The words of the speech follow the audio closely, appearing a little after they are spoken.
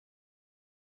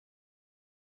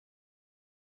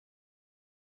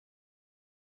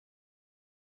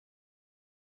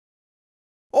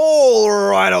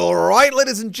Alright,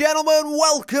 ladies and gentlemen,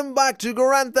 welcome back to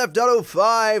Grand Theft Auto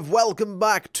 5, welcome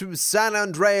back to San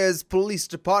Andreas Police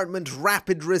Department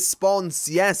Rapid Response.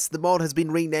 Yes, the mod has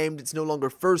been renamed, it's no longer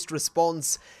First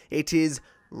Response, it is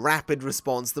Rapid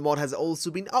Response. The mod has also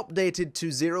been updated to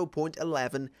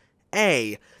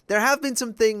 0.11a. There have been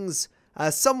some things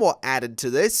somewhat added to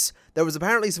this. There was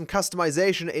apparently some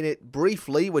customization in it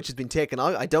briefly, which has been taken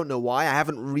out. I don't know why, I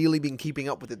haven't really been keeping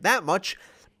up with it that much.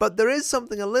 But there is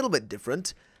something a little bit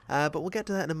different, but we'll get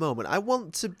to that in a moment. I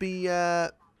want to be,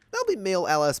 that'll be male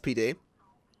LSPD,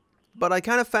 but I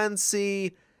kind of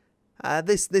fancy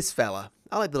this fella.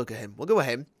 I like the look of him. We'll go with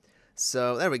him.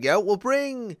 So there we go. We'll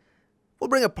bring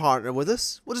a partner with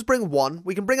us. We'll just bring one.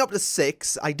 We can bring up to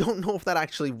 6. I don't know if that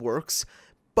actually works,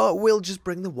 but we'll just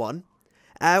bring the one.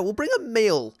 We'll bring a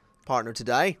male partner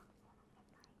today.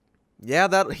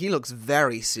 Yeah, he looks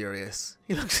very serious.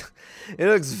 He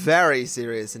looks very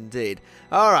serious indeed.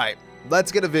 Alright,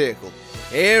 let's get a vehicle.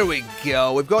 Here we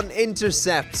go. We've got an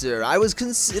interceptor. I was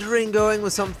considering going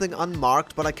with something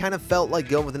unmarked, but I kind of felt like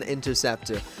going with an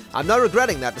interceptor. I'm not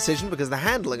regretting that decision because the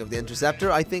handling of the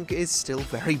interceptor, I think, is still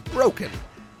very broken.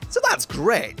 So that's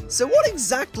great. So what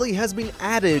exactly has been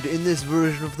added in this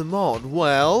version of the mod?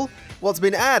 Well, what's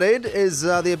been added is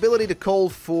the ability to call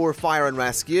for fire and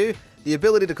rescue, the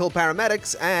ability to call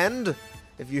paramedics, and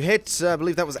if you hit, I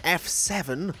believe that was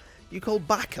F7, you call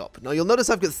backup. Now you'll notice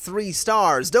I've got 3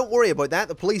 stars. Don't worry about that,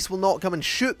 the police will not come and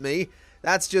shoot me.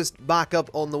 That's just backup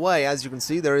on the way. As you can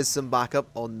see, there is some backup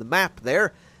on the map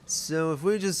there. So if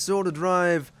we just sort of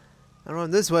drive around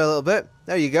this way a little bit,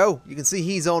 there you go. You can see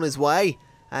he's on his way.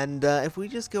 And if we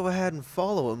just go ahead and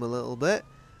follow him a little bit,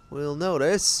 we'll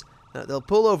notice that they'll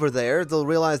pull over there, they'll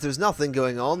realize there's nothing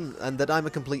going on, and that I'm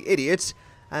a complete idiot.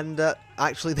 And,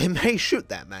 actually, they may shoot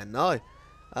that man now.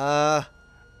 No,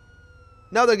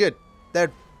 they're good. They're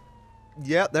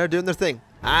doing their thing.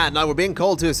 Ah, now we're being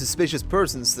called to a suspicious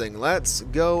persons thing. Let's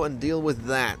go and deal with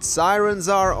that. Sirens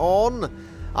are on.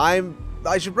 I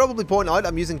should probably point out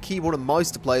I'm using keyboard and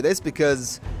mouse to play this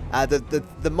because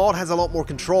the mod has a lot more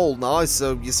control now,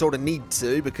 so you sort of need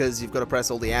to because you've got to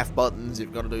press all the F buttons,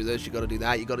 you've got to do this, you've got to do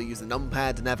that, you've got to use the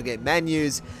numpad to navigate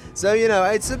menus. So, you know,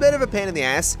 it's a bit of a pain in the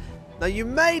ass. Now, you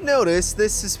may notice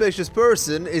this suspicious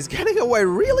person is getting away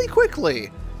really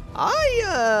quickly.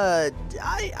 I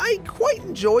quite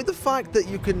enjoy the fact that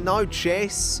you can now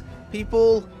chase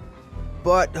people,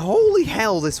 but holy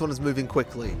hell, this one is moving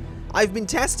quickly. I've been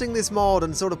testing this mod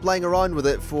and sort of playing around with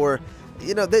it for,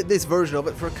 you know, this version of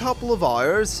it for a couple of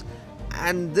hours,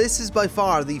 and this is by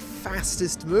far the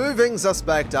fastest moving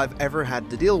suspect I've ever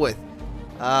had to deal with.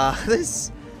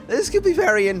 This could be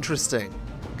very interesting.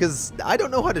 Because I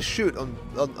don't know how to shoot on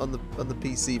the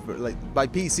PC, like by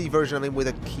PC version I mean with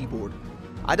a keyboard.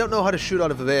 I don't know how to shoot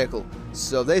out of a vehicle,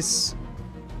 so this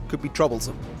could be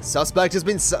troublesome. Suspect has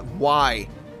been why?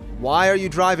 Why are you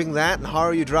driving that, and how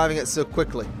are you driving it so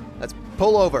quickly? Let's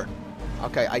pull over.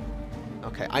 Okay,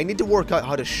 I need to work out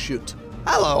how to shoot.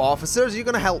 Hello, officers, are you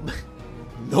gonna help me?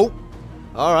 Nope.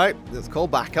 All right, let's call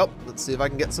backup. Let's see if I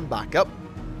can get some backup.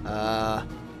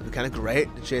 It'd be kind of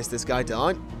great to chase this guy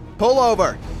down. Pull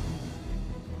over!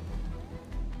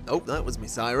 Oh, that was me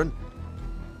siren.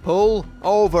 Pull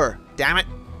over. Damn it.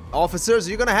 Officers,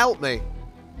 are you going to help me?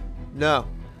 No.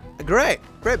 Great.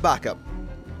 Great backup.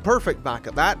 Perfect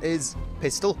backup. That is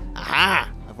pistol. Aha!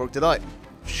 I've worked it out.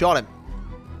 Shot him.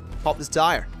 Popped his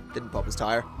tire. Didn't pop his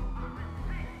tire.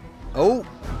 Oh.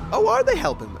 Oh, are they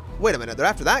helping me? Wait a minute. They're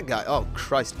after that guy. Oh,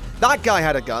 Christ. That guy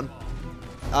had a gun.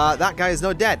 That guy is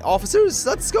now dead. Officers,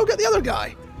 let's go get the other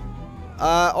guy.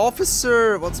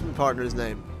 Officer, what's my partner's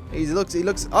name? He looks,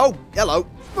 oh, hello.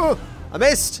 I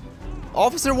missed.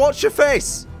 Officer, watch your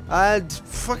face.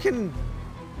 Fucking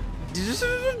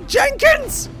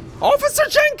Jenkins! Officer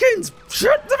Jenkins!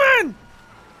 Shoot the man!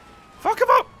 Fuck him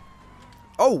up!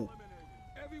 Oh.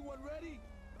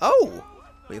 Oh,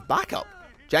 we have backup.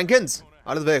 Jenkins,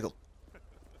 out of the vehicle.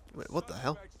 Wait, what the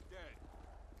hell?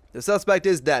 The suspect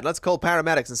is dead. Let's call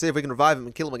paramedics and see if we can revive him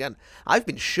and kill him again. I've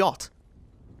been shot.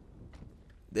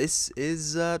 This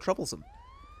is troublesome.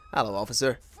 Hello,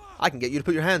 officer. I can get you to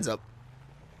put your hands up.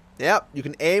 Yep, you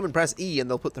can aim and press E and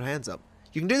they'll put their hands up.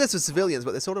 You can do this with civilians,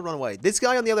 but they sort of run away. This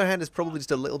guy, on the other hand, is probably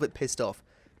just a little bit pissed off.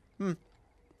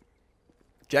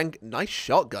 Nice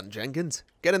shotgun, Jenkins.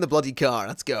 Get in the bloody car.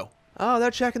 Let's go. Oh, they're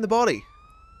checking the body.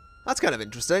 That's kind of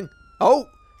interesting. Oh,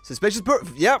 suspicious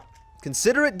yep.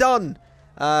 Consider it done.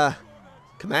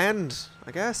 Command,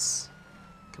 I guess.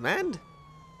 Command?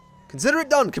 Consider it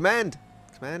done, command.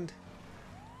 Command.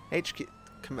 HQ.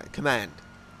 Command.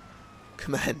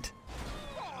 Command.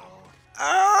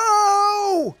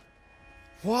 Oh!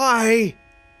 Why?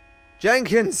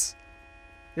 Jenkins!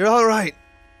 You're alright.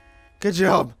 Good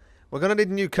job. We're gonna need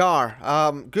a new car.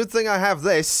 Good thing I have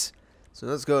this. So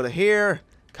let's go to here.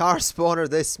 Car spawner.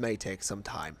 This may take some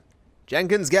time.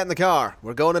 Jenkins, get in the car.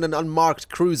 We're going in an unmarked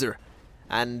cruiser.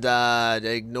 And,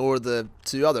 ignore the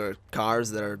 2 other cars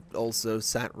that are also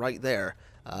sat right there.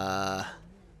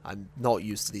 I'm not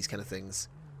used to these kind of things.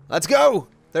 Let's go!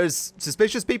 There's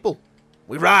suspicious people.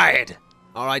 We ride!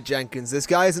 Alright, Jenkins, this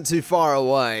guy isn't too far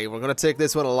away. We're gonna take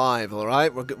this one alive,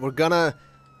 alright? We're gonna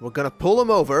pull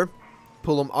him over,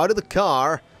 pull him out of the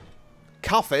car,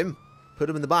 cuff him, put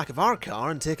him in the back of our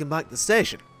car, and take him back to the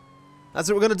station. That's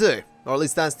what we're gonna do. Or at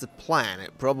least that's the plan.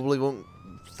 It probably won't...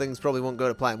 Things probably won't go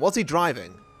to plan. What's he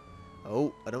driving?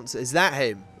 Oh, I don't see... Is that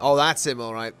him? Oh, that's him,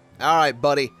 alright. Alright,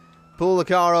 buddy. Pull the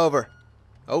car over.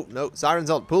 Oh, no. Siren's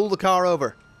on. Pull the car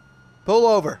over. Pull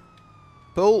over.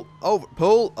 Pull over.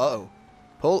 Pull. Uh-oh.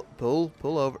 Pull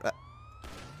over.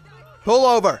 Pull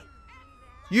over.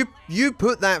 You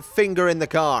put that finger in the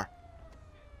car.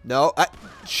 No.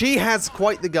 She has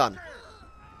quite the gun.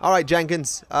 Alright,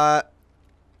 Jenkins.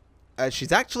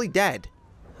 She's actually dead.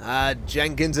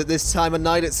 Jenkins, at this time of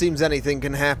night, it seems anything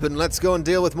can happen. Let's go and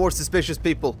deal with more suspicious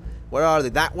people. Where are they?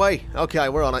 That way? Okay,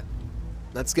 we're on it.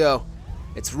 Let's go.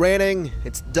 It's raining.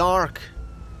 It's dark.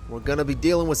 We're gonna be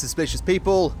dealing with suspicious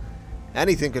people.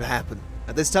 Anything could happen.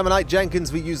 At this time of night,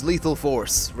 Jenkins, we use lethal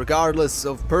force, regardless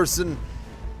of person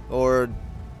or,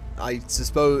 I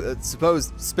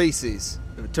suppose, species.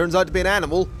 If it turns out to be an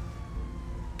animal,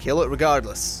 kill it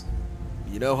regardless.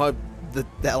 You know how the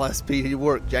LSPD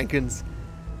work, Jenkins.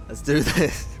 Let's do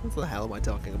this. What the hell am I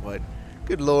talking about?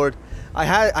 Good lord. I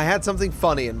had something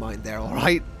funny in mind there,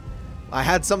 alright? I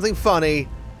had something funny.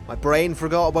 My brain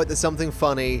forgot about the something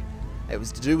funny. It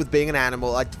was to do with being an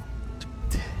animal.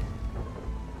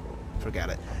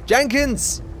 Forget it.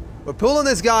 Jenkins! We're pulling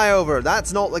this guy over.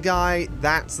 That's not the guy.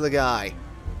 That's the guy.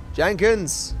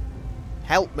 Jenkins!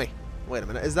 Help me. Wait a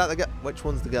minute. Is that the guy? Which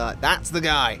one's the guy? That's the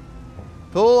guy.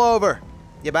 Pull over,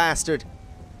 you bastard.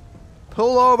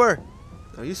 Pull over.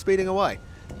 Are you speeding away?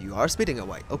 You are speeding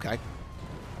away. Okay.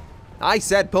 I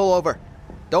said pull over.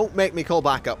 Don't make me call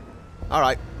back up.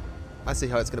 Alright. I see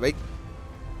how it's going to be.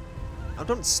 Oh,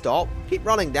 don't stop. Keep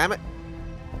running, damn it.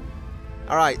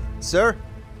 Alright, sir.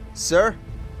 Sir.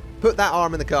 Put that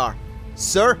arm in the car.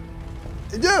 Sir.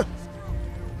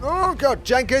 Oh, God.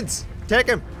 Jenkins. Take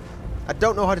him. I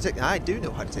don't know how to take... I do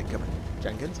know how to take cover.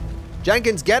 Jenkins.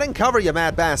 Jenkins, get in cover, you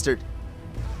mad bastard.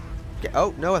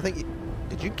 Oh, no, I think you...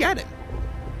 Did you get him?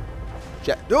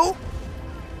 No!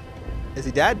 Is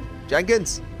he dead?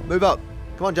 Jenkins, move up.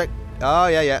 Come on, Oh,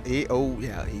 yeah. He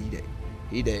did.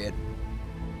 He did.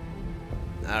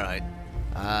 Alright.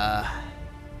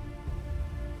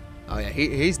 Oh, yeah,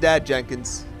 he's dead,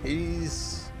 Jenkins.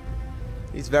 He's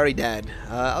very dead.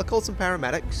 I'll call some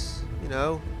paramedics, you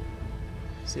know.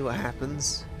 See what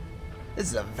happens. This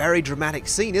is a very dramatic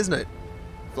scene, isn't it?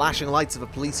 Flashing lights of a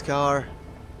police car.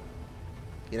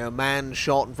 You know, man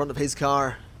shot in front of his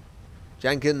car.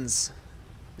 Jenkins,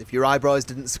 if your eyebrows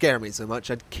didn't scare me so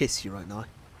much, I'd kiss you right now.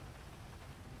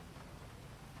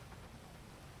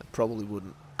 I probably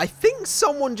wouldn't. I think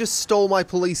someone just stole my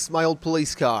old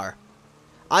police car.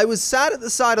 I was sat at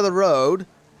the side of the road,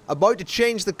 about to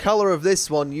change the color of this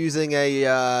one using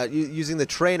using the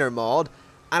trainer mod,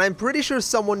 and I'm pretty sure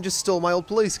someone just stole my old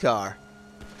police car.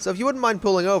 So if you wouldn't mind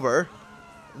pulling over,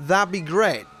 that'd be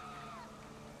great.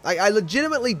 I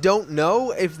legitimately don't know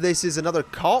if this is another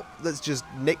cop that's just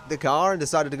nicked the car and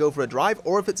decided to go for a drive,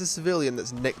 or if it's a civilian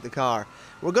that's nicked the car.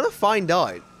 We're gonna find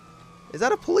out. Is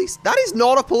that a police? That is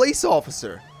not a police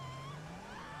officer.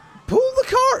 Pull the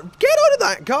car. Get out of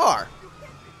that car.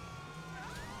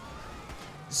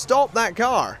 Stop that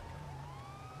car.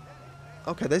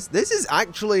 Okay, this is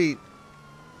actually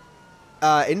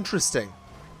interesting.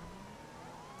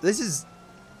 This is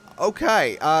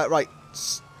okay. Right.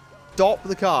 Stop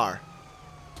the car.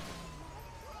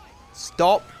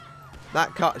 Stop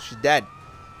that car. She's dead.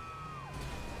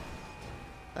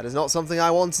 That is not something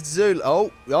I wanted to do.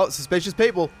 Oh, suspicious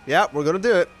people. Yeah, we're going to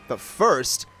do it. But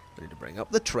first, we need to bring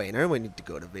up the trainer. We need to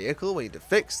go to vehicle. We need to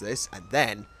fix this. And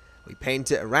then we paint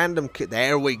it a random...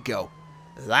 There we go.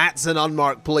 That's an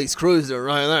unmarked police cruiser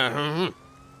right there.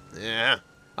 Yeah.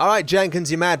 All right,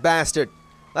 Jenkins, you mad bastard.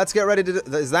 Let's get ready to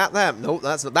do... Is that them? No,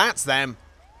 that's not... That's them.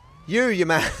 You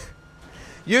mad...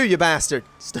 You bastard.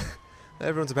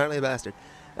 Everyone's apparently a bastard.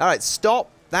 Alright,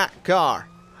 stop that car.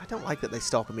 I don't like that they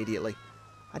stop immediately.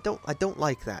 I don't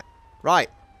like that. Right.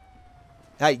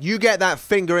 Hey, you get that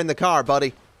finger in the car,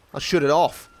 buddy. I'll shut it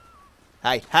off.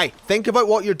 Hey, think about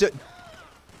what you're doing.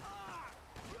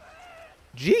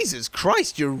 Jesus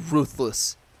Christ, you're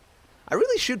ruthless. I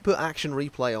really should put action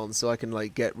replay on so I can,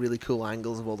 like, get really cool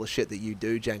angles of all the shit that you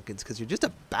do, Jenkins, because you're just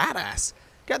a badass.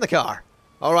 Get in the car.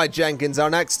 Alright, Jenkins, our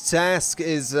next task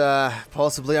is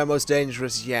possibly our most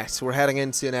dangerous yet. We're heading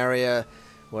into an area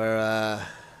where a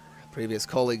previous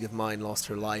colleague of mine lost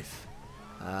her life.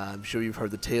 I'm sure you've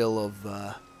heard the tale of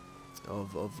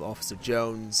Officer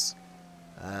Jones.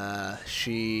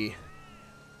 She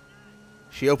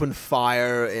opened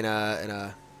fire in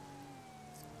a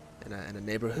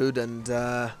neighborhood, and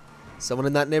someone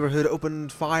in that neighborhood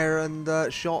opened fire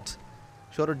and shot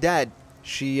her dead.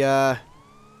 She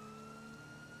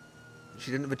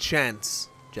didn't have a chance,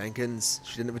 Jenkins.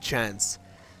 She didn't have a chance.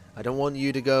 I don't want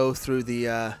you to go through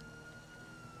the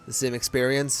same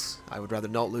experience. I would rather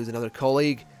not lose another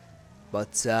colleague,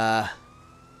 but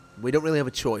we don't really have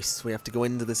a choice. We have to go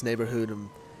into this neighborhood and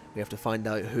we have to find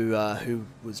out who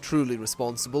was truly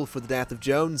responsible for the death of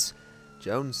Jones.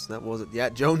 Jones, that was it. Yeah,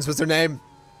 Jones was her name.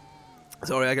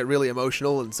 Sorry, I get really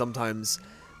emotional, and sometimes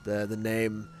the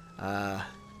name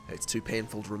it's too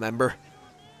painful to remember.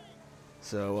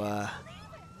 So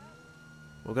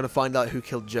we're gonna find out who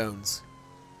killed Jones,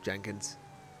 Jenkins.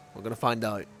 We're gonna find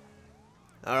out.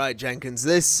 Alright, Jenkins,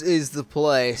 this is the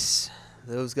place.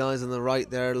 Those guys on the right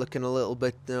there looking a little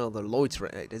bit... No, they're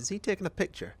loitering. Is he taking a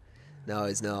picture? No,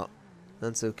 he's not.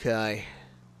 That's okay.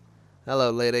 Hello,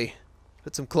 lady.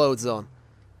 Put some clothes on.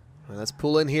 Right, let's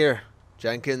pull in here.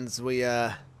 Jenkins, we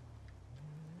gotta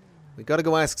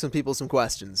go ask some people some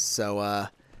questions. So,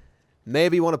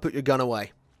 maybe you want to put your gun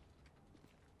away.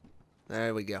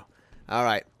 There we go.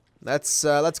 Alright. Let's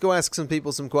go ask some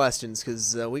people some questions,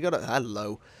 because we gotta...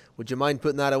 Hello. Would you mind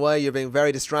putting that away? You're being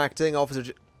very distracting,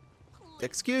 Officer...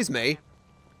 Excuse me?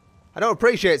 I don't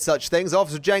appreciate such things.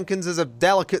 Officer Jenkins is a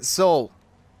delicate soul.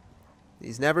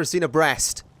 He's never seen a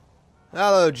breast.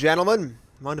 Hello, gentlemen.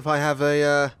 Mind if I have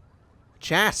a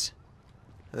chat?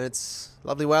 It's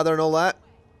lovely weather and all that.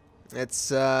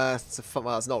 It's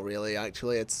well, it's not really,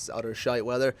 actually. It's utter shite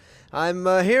weather. I'm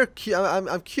here.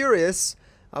 I'm curious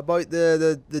about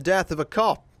the death of a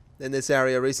cop in this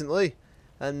area recently,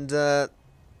 and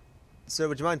sir,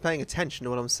 would you mind paying attention to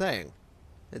what I'm saying?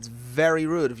 It's very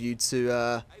rude of you to. Hey,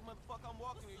 motherfucker, I'm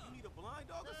walking here. You need a blind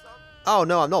dog or something? Oh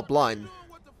no, I'm not blind.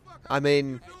 I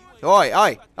mean,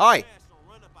 oi!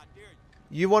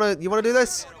 You wanna do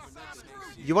this?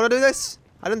 You wanna do this?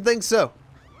 I didn't think so.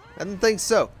 I didn't think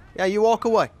so. Yeah, you walk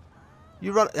away.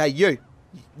 You run. Hey, you.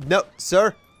 No,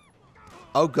 sir.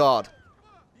 Oh God,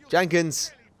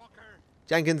 Jenkins.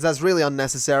 Jenkins, that's really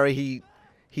unnecessary.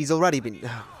 He's already been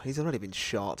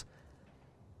shot.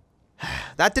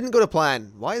 That didn't go to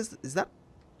plan. Why is that?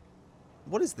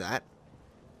 What is that?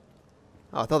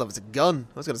 Oh, I thought that was a gun.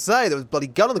 I was going to say, there was a bloody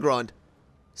gun on the ground.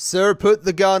 Sir, put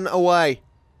the gun away.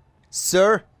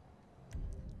 Sir?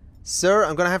 Sir,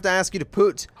 I'm going to have to ask you to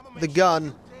put the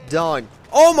gun down.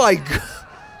 Oh my God!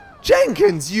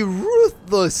 Jenkins, you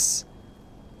ruthless!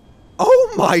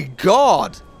 Oh my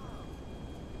God!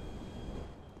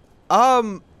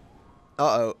 Uh-oh.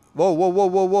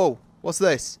 Whoa. What's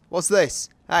this? What's this?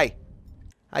 Hey.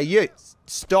 Hey, you.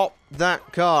 Stop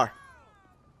that car.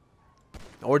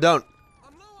 Or don't.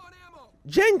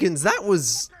 Jenkins, that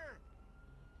was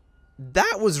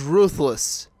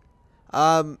ruthless.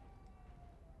 That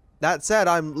said,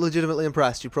 I'm legitimately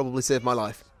impressed. You probably saved my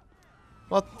life.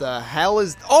 What the hell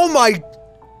is... Oh my...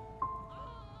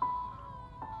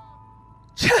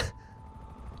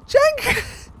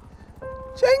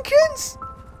 Jenkins?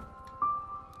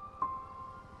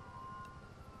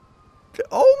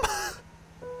 Oh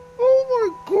my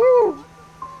God.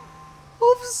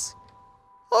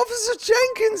 Officer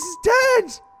Jenkins is dead.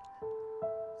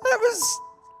 That was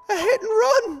a hit and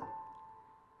run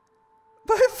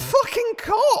by a fucking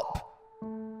cop.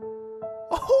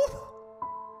 Oh,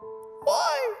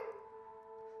 why?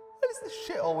 Why does this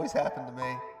shit always happen to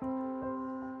me?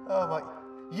 Oh my...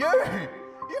 You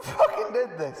fucking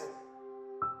did this.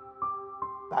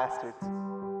 Bastards.